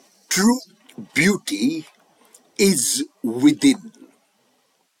True beauty is within.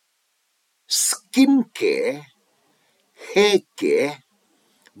 Skin care, hair care,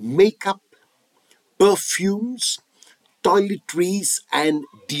 makeup, perfumes, toiletries and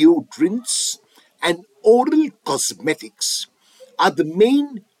deodorants, and oral cosmetics are the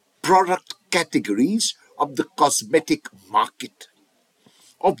main product categories of the cosmetic market.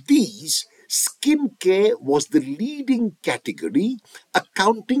 Of these, skincare was the leading category,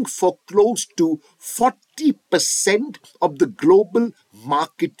 accounting for close to 40% of the global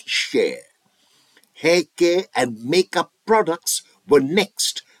market share. Hair care and makeup products were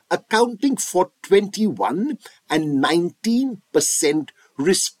next, accounting for 21 and 19%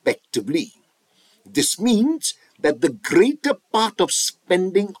 respectively. This means that the greater part of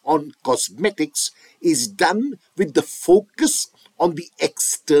spending on cosmetics is done with the focus on the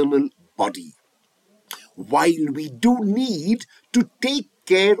external body. While we do need to take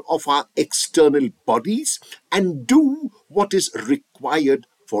care of our external bodies and do what is required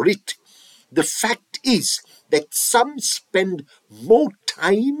for it, the fact is that some spend more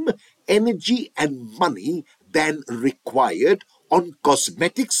time, energy, and money than required on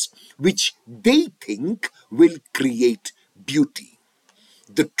cosmetics which they think will create beauty.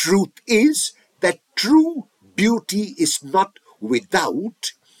 The truth is that true beauty is not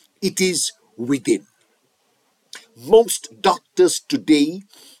without, it is within. Most doctors today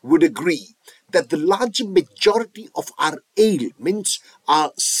would agree that the large majority of our ailments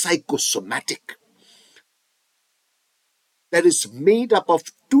are psychosomatic. That is made up of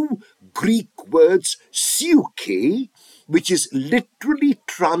two Greek words, psyche, which is literally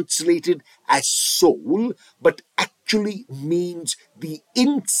translated as soul, but actually means the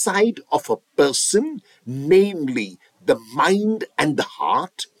inside of a person, namely the mind and the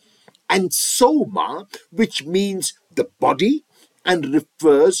heart, and soma, which means the body and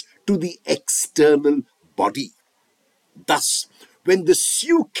refers to the external body. Thus, when the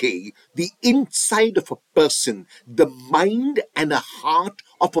psyche, the inside of a person, the mind and a heart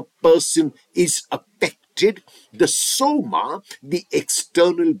of a person is affected, the soma, the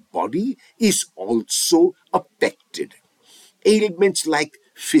external body, is also affected. Ailments like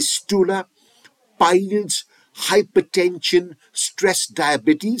fistula, piles, hypertension, stress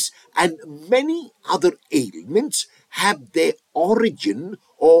diabetes, and many other ailments have their origin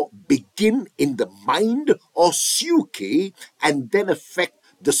or begin in the mind or psyche and then affect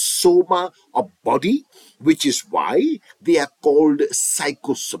the soma or body, which is why they are called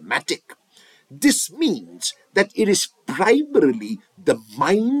psychosomatic. This means that it is primarily the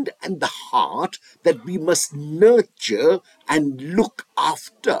mind and the heart that we must nurture and look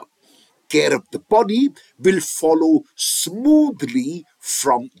after. Care of the body will follow smoothly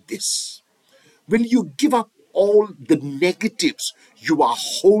from this. Will you give up all the negatives you are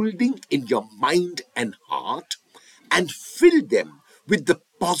holding in your mind and heart and fill them with the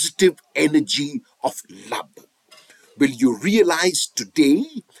positive energy of love? Will you realize today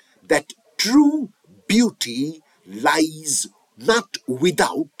that true beauty lies not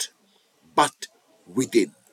without but within?